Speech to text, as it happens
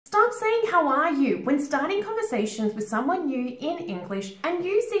Stop saying how are you when starting conversations with someone new in English and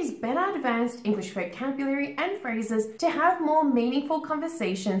use these better advanced English vocabulary and phrases to have more meaningful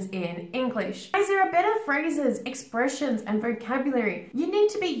conversations in English. Guys, there are better phrases, expressions, and vocabulary you need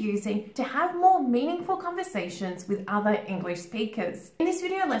to be using to have more meaningful conversations with other English speakers. In this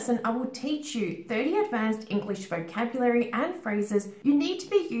video lesson, I will teach you 30 advanced English vocabulary and phrases you need to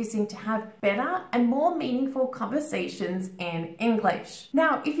be using to have better and more meaningful conversations in English.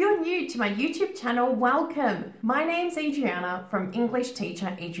 Now, if you're new to my YouTube channel, welcome. My name's Adriana from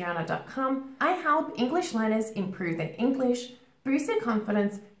EnglishTeacherAdriana.com. I help English learners improve their English, boost their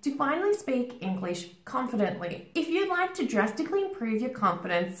confidence to finally speak English confidently. If you'd like to drastically improve your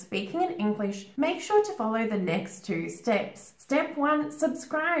confidence speaking in English, make sure to follow the next 2 steps. Step 1,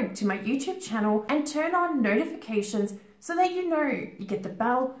 subscribe to my YouTube channel and turn on notifications so that you know you get the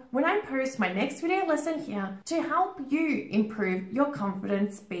bell when I post my next video lesson here to help you improve your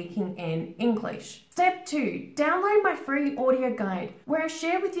confidence speaking in English. Step 2, download my free audio guide where I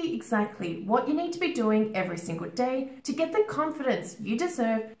share with you exactly what you need to be doing every single day to get the confidence you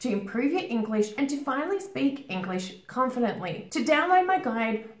deserve to improve your English and to finally speak English confidently. To download my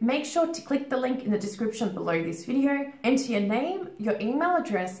guide, make sure to click the link in the description below this video, enter your name, your email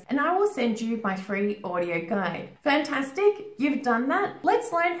address, and I will send you my free audio guide. Fantastic, you've done that.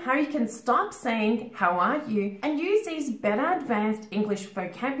 Let's learn how you can stop saying how are you and use these better advanced English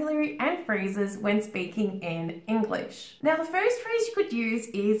vocabulary and phrases when speaking in English. Now, the first phrase you could use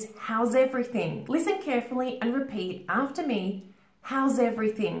is how's everything? Listen carefully and repeat after me. How's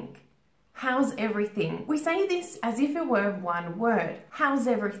everything? How's everything? We say this as if it were one word. How's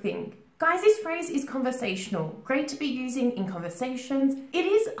everything? Guys, this phrase is conversational. Great to be using in conversations. It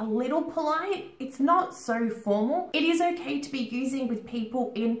is a little polite. It's not so formal. It is okay to be using with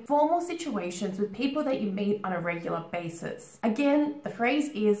people in formal situations, with people that you meet on a regular basis. Again, the phrase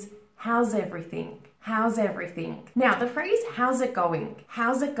is how's everything? How's everything? Now, the phrase how's it going?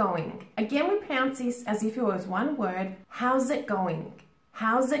 How's it going? Again, we pronounce this as if it was one word. How's it going?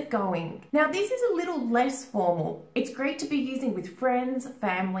 How's it going? Now, this is a little less formal. It's great to be using with friends,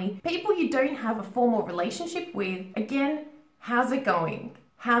 family, people you don't have a formal relationship with. Again, how's it going?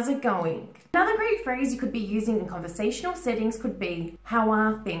 How's it going? Another great phrase you could be using in conversational settings could be, how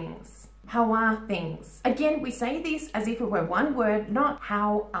are things? How are things? Again, we say this as if it were one word, not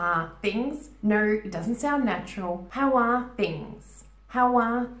how are things. No, it doesn't sound natural. How are things? How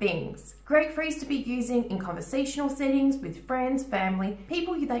are things? Great phrase to be using in conversational settings with friends, family,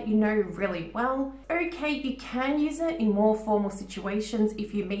 people that you know really well. Okay, you can use it in more formal situations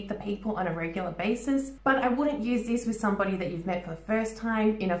if you meet the people on a regular basis, but I wouldn't use this with somebody that you've met for the first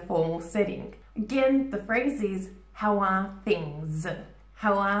time in a formal setting. Again, the phrase is, how are things?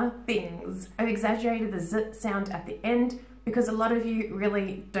 How are things? I've exaggerated the z sound at the end because a lot of you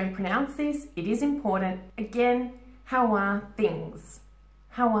really don't pronounce this. It is important. Again, how are things?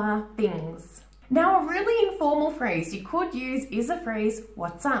 How are things? Now, a really informal phrase you could use is the phrase,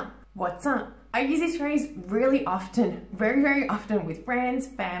 what's up? What's up? I use this phrase really often, very, very often with friends,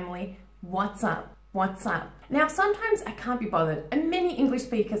 family. What's up? What's up? Now, sometimes I can't be bothered, and many English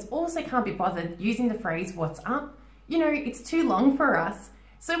speakers also can't be bothered using the phrase, what's up? You know, it's too long for us.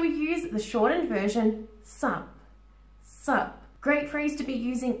 So we use the shortened version, sup. Sup. Great phrase to be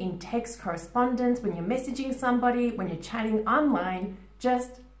using in text correspondence, when you're messaging somebody, when you're chatting online,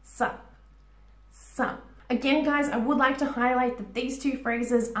 just sup, sup. Again, guys, I would like to highlight that these 2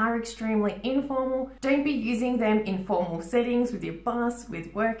 phrases are extremely informal. Don't be using them in formal settings with your boss,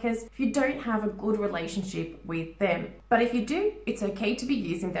 with workers, if you don't have a good relationship with them. But if you do, it's okay to be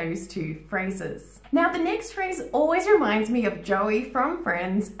using those 2 phrases. Now, the next phrase always reminds me of Joey from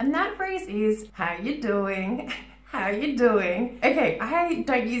Friends, and that phrase is, how you doing? How you doing? Okay, I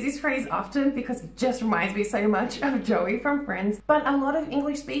don't use this phrase often because it just reminds me so much of Joey from Friends, but a lot of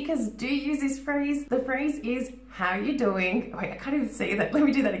English speakers do use this phrase. The phrase is, how you doing? Wait, I can't even say that. Let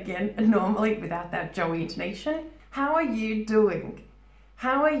me do that again, normally without that Joey intonation. How are you doing?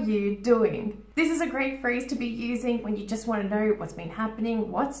 How are you doing? This is a great phrase to be using when you just want to know what's been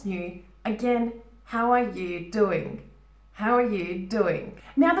happening, what's new. Again, how are you doing? How are you doing?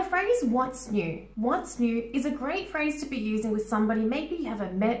 Now, the phrase what's new is a great phrase to be using with somebody maybe you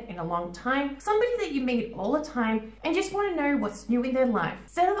haven't met in a long time, somebody that you meet all the time and just want to know what's new in their life.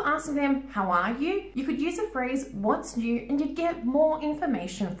 Instead of asking them, how are you? You could use the phrase what's new and you'd get more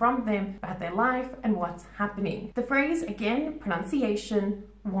information from them about their life and what's happening. The phrase, again, pronunciation,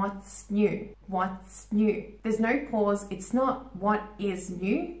 what's new? What's new? There's no pause. It's not what is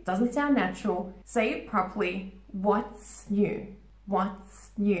new. Doesn't sound natural. Say it properly. What's new?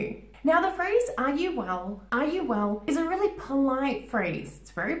 What's new? Now the phrase, are you well, is a really polite phrase.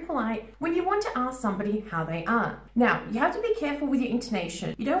 It's very polite when you want to ask somebody how they are. Now, you have to be careful with your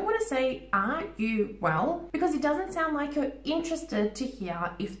intonation. You don't want to say, are you well? Because it doesn't sound like you're interested to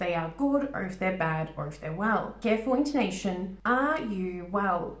hear if they are good or if they're bad or if they're well. Careful intonation. Are you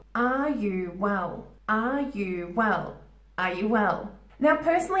well? Are you well? Are you well? Are you well? Now,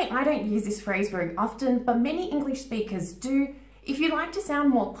 personally, I don't use this phrase very often, but many English speakers do. If you like to sound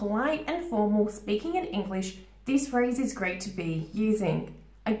more polite and formal speaking in English, this phrase is great to be using.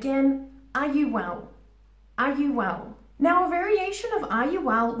 Again, are you well? Are you well? Now, a variation of are you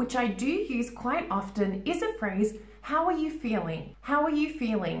well, which I do use quite often, is a phrase, how are you feeling? How are you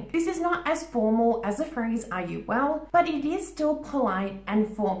feeling? This is not as formal as the phrase, are you well? But it is still polite and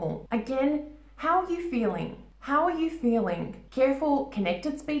formal. Again, how are you feeling? How are you feeling? Careful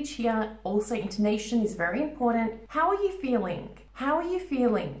connected speech here. Also, intonation is very important. How are you feeling? How are you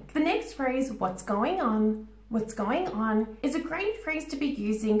feeling? The next phrase, what's going on? What's going on is a great phrase to be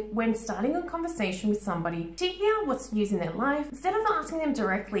using when starting a conversation with somebody to hear what's news in their life. Instead of asking them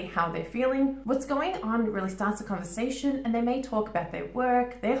directly how they're feeling, what's going on really starts a conversation, and they may talk about their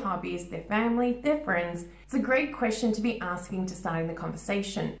work, their hobbies, their family, their friends. It's a great question to be asking to start the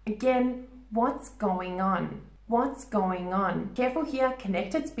conversation. Again, what's going on? What's going on? Careful here,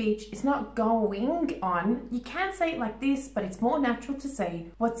 connected speech is not going on. You can say it like this, but it's more natural to say,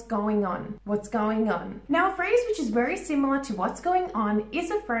 what's going on? What's going on? Now, a phrase which is very similar to what's going on is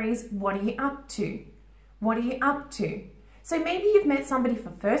a phrase, what are you up to? What are you up to? So maybe you've met somebody for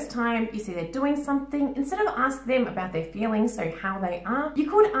the first time, you see they're doing something, instead of asking them about their feelings, so how they are, you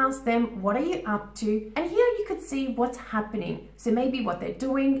could ask them, what are you up to? And here you could see what's happening. So maybe what they're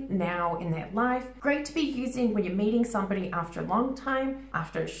doing now in their life. Great to be using when you're meeting somebody after a long time,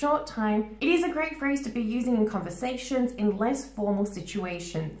 after a short time. It is a great phrase to be using in conversations in less formal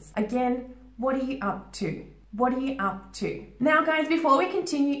situations. Again, what are you up to? What are you up to? Now guys, before we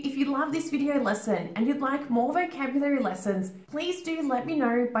continue, if you love this video lesson and you'd like more vocabulary lessons, please do let me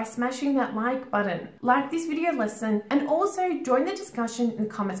know by smashing that like button. Like this video lesson and also join the discussion in the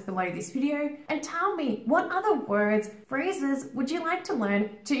comments below this video and tell me what other words, phrases would you like to learn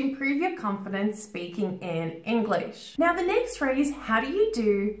to improve your confidence speaking in English. Now the next phrase, how do you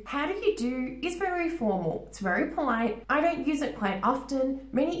do? How do you do is very formal. It's very polite. I don't use it quite often.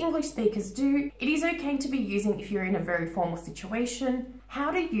 Many English speakers do. It is okay to be used if you're in a very formal situation. How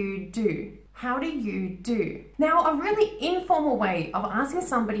do you do? How do you do? Now, a really informal way of asking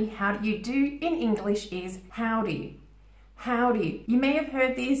somebody how do you do in English is howdy. Howdy. You may have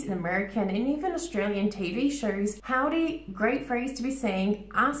heard these in American and even Australian TV shows. Howdy, great phrase to be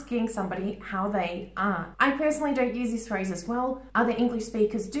saying, asking somebody how they are. I personally don't use this phrase as well. Other English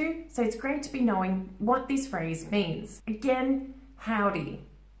speakers do, so it's great to be knowing what this phrase means. Again, howdy.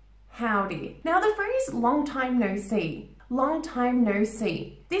 Howdy. Now the phrase long time no see. Long time no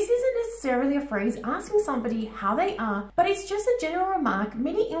see. This isn't necessarily a phrase asking somebody how they are, but it's just a general remark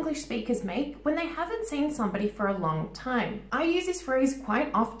many English speakers make when they haven't seen somebody for a long time. I use this phrase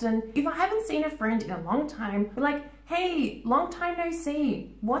quite often. If I haven't seen a friend in a long time, we're like, hey, long time no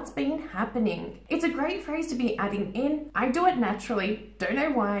see. What's been happening? It's a great phrase to be adding in. I do it naturally, don't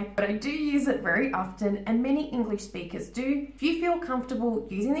know why, but I do use it very often and many English speakers do. If you feel comfortable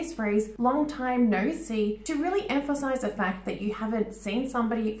using this phrase, long time no see, to really emphasize the fact that you haven't seen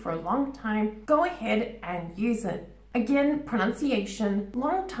somebody for a long time, go ahead and use it. Again, pronunciation,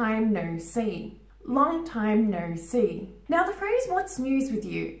 long time no see. Long time no see. Now the phrase, what's news with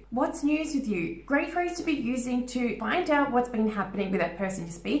you? What's news with you? Great phrase to be using to find out what's been happening with that person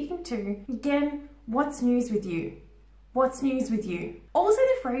you're speaking to. Again, what's news with you? What's news with you? Also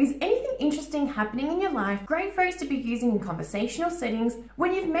the phrase, anything interesting happening in your life, great phrase to be using in conversational settings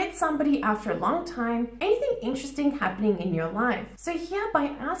when you've met somebody after a long time, anything interesting happening in your life. So here, by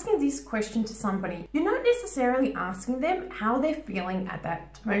asking this question to somebody, you're not necessarily asking them how they're feeling at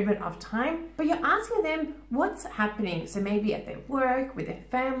that moment of time, but you're asking them what's happening. So maybe at their work, with their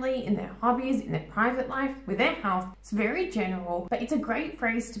family, in their hobbies, in their private life, with their health. It's very general, but it's a great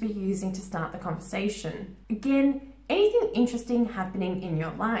phrase to be using to start the conversation. Again, anything interesting happening in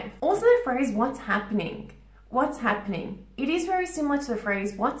your life. Also the phrase, what's happening? What's happening? It is very similar to the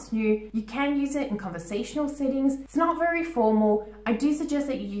phrase, what's new? You can use it in conversational settings. It's not very formal. I do suggest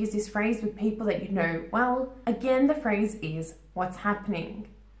that you use this phrase with people that you know well. Again, the phrase is, what's happening?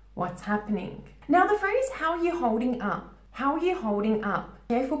 What's happening? Now the phrase, how are you holding up? How are you holding up?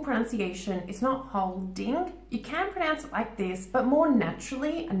 Careful pronunciation, it's not holding. You can pronounce it like this, but more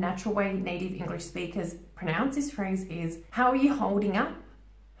naturally, a natural way native English speakers pronounce this phrase is, how are you holding up?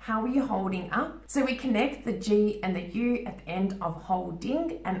 How are you holding up? So we connect the G and the U at the end of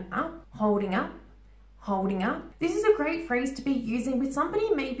holding and up, holding up, holding up. This is a great phrase to be using with somebody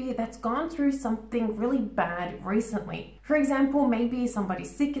maybe that's gone through something really bad recently. For example, maybe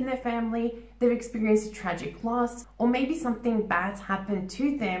somebody's sick in their family, they've experienced a tragic loss, or maybe something bad's happened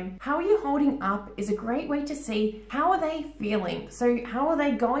to them. How are you holding up is a great way to see how are they feeling. So how are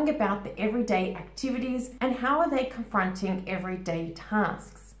they going about the everyday activities and how are they confronting everyday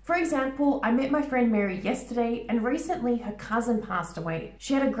tasks? For example, I met my friend Mary yesterday and recently her cousin passed away.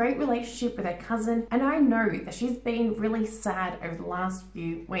 She had a great relationship with her cousin and I know that she's been really sad over the last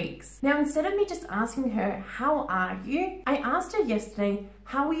few weeks. Now, instead of me just asking her, how are you? I asked her yesterday,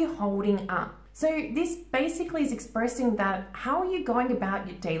 how are you holding up? So this basically is expressing that how are you going about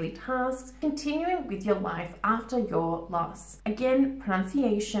your daily tasks, continuing with your life after your loss. Again,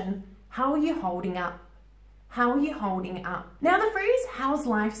 pronunciation, how are you holding up? How are you holding up? Now the phrase, how's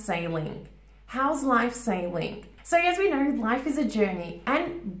life sailing? How's life sailing? So as we know, life is a journey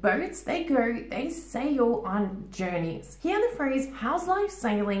and boats, they sail on journeys. Here the phrase, how's life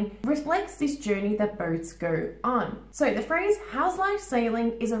sailing, reflects this journey that boats go on. So the phrase, how's life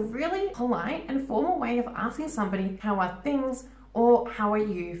sailing, is a really polite and formal way of asking somebody, how are things, or how are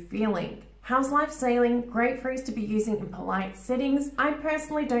you feeling? How's life sailing? Great phrase to be using in polite settings. I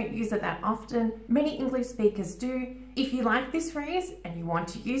personally don't use it that often. Many English speakers do. If you like this phrase and you want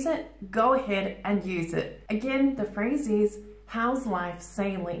to use it, go ahead and use it. Again, the phrase is, how's life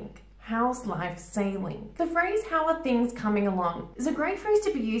sailing? How's life sailing? The phrase, how are things coming along, is a great phrase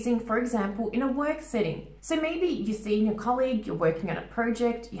to be using, for example, in a work setting. So maybe you're seeing your colleague, you're working on a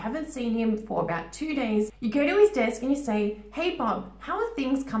project, you haven't seen him for about 2 days, you go to his desk and you say, hey Bob, how are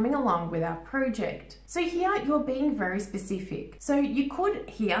things coming along with our project? So here you're being very specific. So you could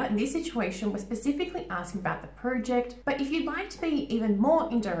here in this situation, we're specifically asking about the project, but if you'd like to be even more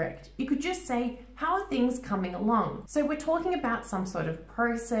indirect, you could just say, how are things coming along? So we're talking about some sort of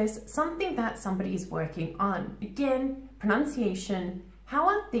process, something that somebody is working on. Again, pronunciation, how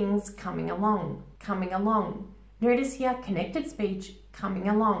are things coming along? Coming along. Notice here, connected speech, coming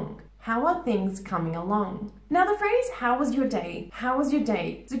along. How are things coming along? Now the phrase, how was your day? How was your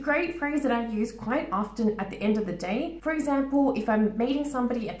day? It's a great phrase that I use quite often at the end of the day. For example, if I'm meeting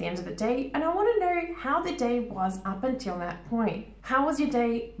somebody at the end of the day and I want to know how the day was up until that point. How was your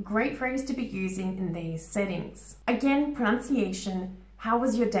day? Great phrase to be using in these settings. Again, pronunciation, how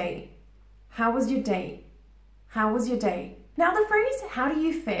was your day? How was your day? How was your day? Now the phrase, how do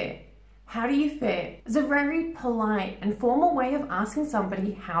you fare? How do you fare? Is a very polite and formal way of asking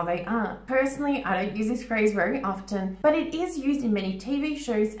somebody how they are. Personally, I don't use this phrase very often, but it is used in many TV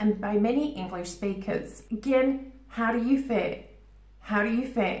shows and by many English speakers. Again, how do you fare? How do you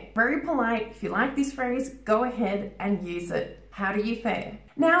fare? Very polite. If you like this phrase, go ahead and use it. How do you fare?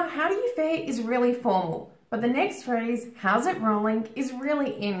 Now, how do you fare is really formal. But the next phrase, how's it rolling, is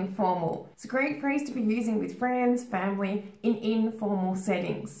really informal. It's a great phrase to be using with friends, family, in informal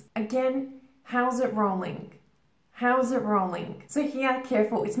settings. Again, how's it rolling? How's it rolling? So here,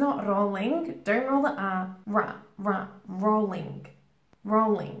 careful, it's not rolling. Don't roll the R. Rolling.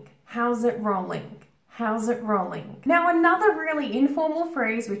 Rolling. How's it rolling? How's it rolling? Now another really informal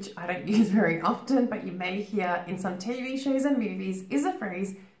phrase, which I don't use very often, but you may hear in some TV shows and movies, is the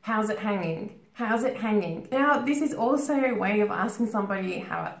phrase, how's it hanging? How's it hanging? Now, this is also a way of asking somebody,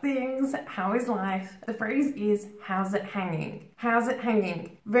 how are things? How is life? The phrase is, how's it hanging? How's it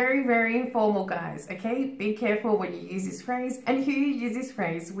hanging? Very, very informal, guys, okay? Be careful when you use this phrase and who you use this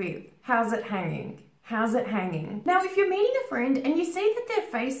phrase with. How's it hanging? How's it hanging? Now, if you're meeting a friend and you see that their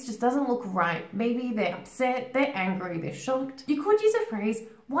face just doesn't look right, maybe they're upset, they're angry, they're shocked, you could use a phrase,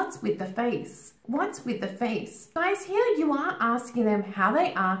 what's with the face? What's with the face? Guys, here you are asking them how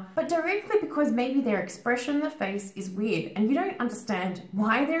they are, but directly because maybe their expression on the face is weird and you don't understand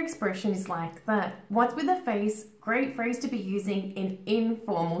why their expression is like that. What's with the face? Great phrase to be using in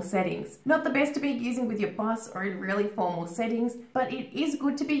informal settings. Not the best to be using with your boss or in really formal settings, but it is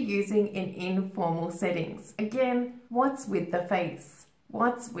good to be using in informal settings. Again, what's with the face?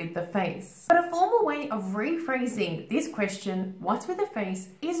 What's with the face? But a formal way of rephrasing this question, what's with the face,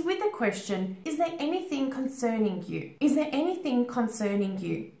 is with the question, is there anything concerning you? Is there anything concerning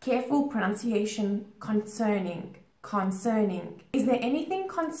you? Careful pronunciation, concerning, concerning. Is there anything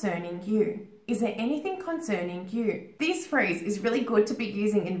concerning you? Is there anything concerning you? This phrase is really good to be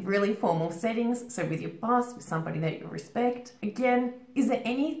using in really formal settings, so with your boss, with somebody that you respect. Again, is there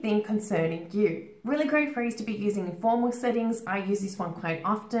anything concerning you? Really great phrase to be using in formal settings. I use this one quite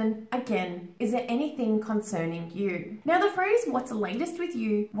often. Again, is there anything concerning you? Now the phrase, what's the latest with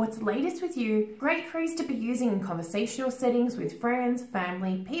you? What's the latest with you? Great phrase to be using in conversational settings with friends,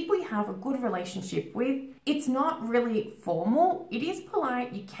 family, people you have a good relationship with. It's not really formal. It is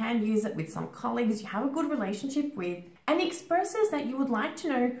polite. You can use it with some colleagues you have a good relationship with, and expresses that you would like to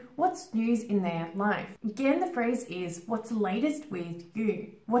know what's news in their life. Again, the phrase is, what's the latest with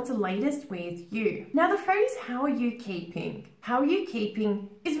you? What's the latest with you? Now the phrase, how are you keeping? How are you keeping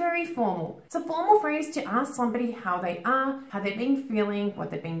is very formal. It's a formal phrase to ask somebody how they are, how they've been feeling, what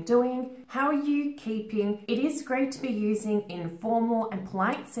they've been doing. How are you keeping? It is great to be using in formal and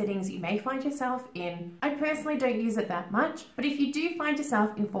polite settings you may find yourself in. I personally don't use it that much, but if you do find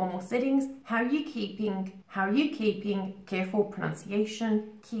yourself in formal settings, how are you keeping? How are you keeping? Careful pronunciation.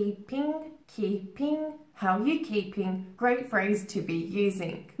 Keeping, keeping. How are you keeping? Great phrase to be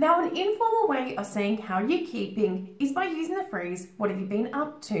using. Now, an informal way of saying how are you keeping is by using the phrase, what have you been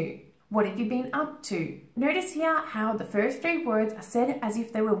up to? What have you been up to? Notice here how the first three words are said as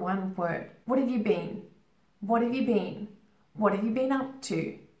if they were one word. What have you been? What have you been? What have you been up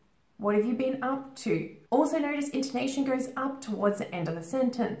to? What have you been up to? Also notice intonation goes up towards the end of the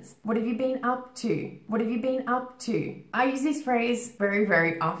sentence. What have you been up to? What have you been up to? I use this phrase very,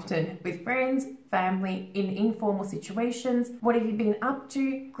 very often with friends, family, in informal situations. What have you been up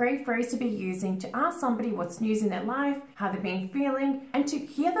to? Great phrase to be using to ask somebody what's news in their life, how they've been feeling, and to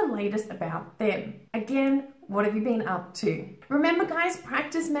hear the latest about them. Again, what have you been up to? Remember guys,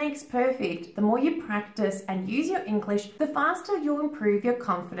 practice makes perfect. The more you practice and use your English, the faster you'll improve your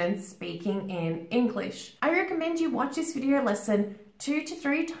confidence speaking in English. I recommend you watch this video lesson 2 to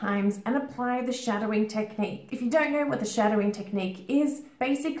 3 times and apply the shadowing technique. If you don't know what the shadowing technique is,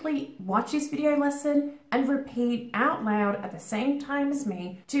 basically watch this video lesson and repeat out loud at the same time as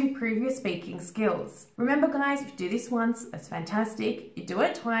me to improve your speaking skills. Remember guys, if you do this once, that's fantastic. You do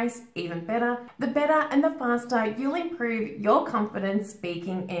it twice, even better. The better and the faster you'll improve your confidence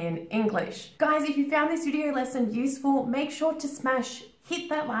speaking in English. Guys, if you found this video lesson useful, make sure to hit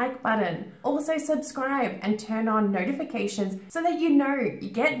that like button. Also subscribe and turn on notifications so that you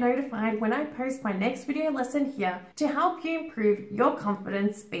get notified when I post my next video lesson here to help you improve your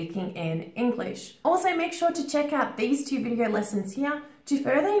confidence speaking in English. Also make sure to check out these 2 video lessons here to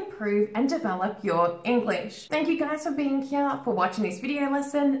further improve and develop your English. Thank you guys for being here, for watching this video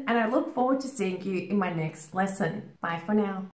lesson, and I look forward to seeing you in my next lesson. Bye for now.